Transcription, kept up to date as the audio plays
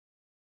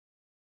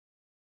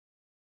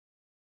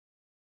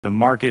The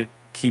market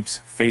keeps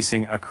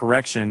facing a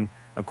correction,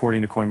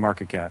 according to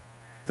CoinMarketCap.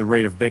 The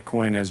rate of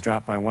Bitcoin has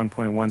dropped by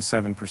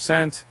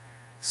 1.17%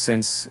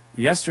 since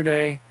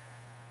yesterday.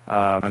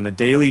 On the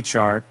daily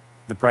chart,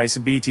 the price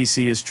of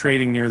BTC is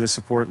trading near the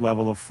support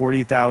level of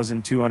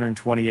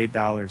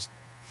 $40,228.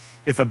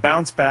 If a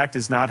bounce back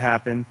does not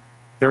happen,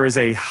 there is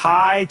a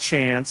high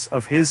chance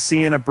of his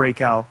seeing a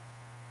breakout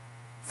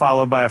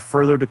followed by a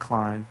further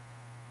decline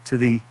to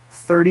the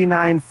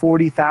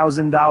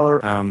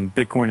 $39,000-$40,000.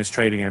 Bitcoin is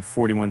trading at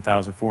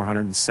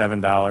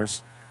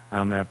 $41,407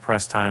 at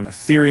press time.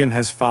 Ethereum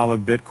has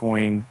followed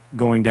Bitcoin,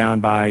 going down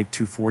by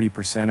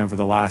 240% over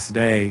the last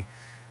day.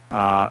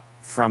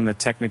 From the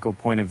technical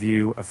point of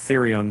view,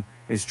 Ethereum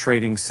is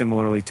trading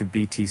similarly to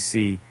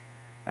BTC,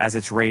 as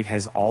its rate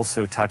has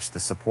also touched the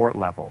support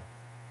level.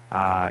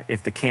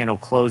 If the candle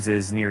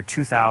closes near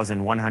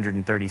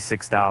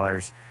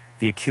 $2,136,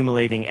 the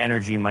accumulating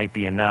energy might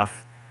be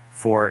enough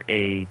for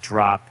a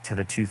drop to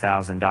the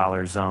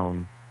 $2,000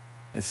 zone.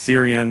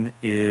 Ethereum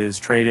is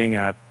trading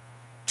at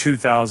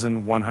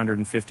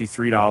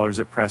 $2,153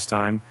 at press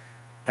time.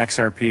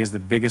 XRP is the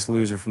biggest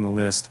loser from the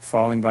list,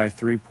 falling by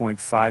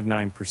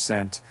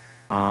 3.59%.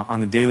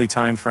 On the daily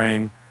time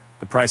frame,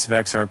 the price of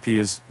XRP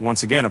has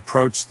once again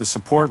approached the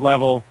support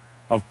level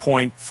of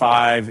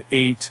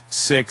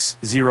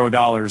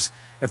 $0.5860.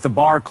 If the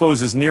bar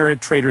closes near it,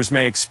 traders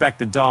may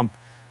expect a dump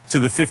to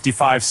the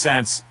 55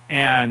 cents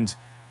and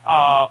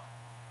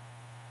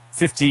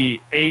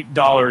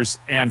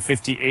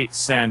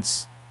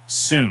 $58.58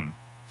 soon.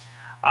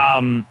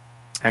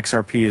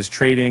 XRP is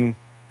trading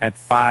at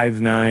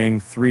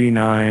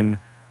 $5,939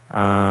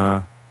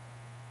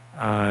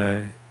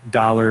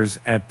 dollars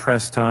at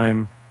press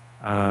time.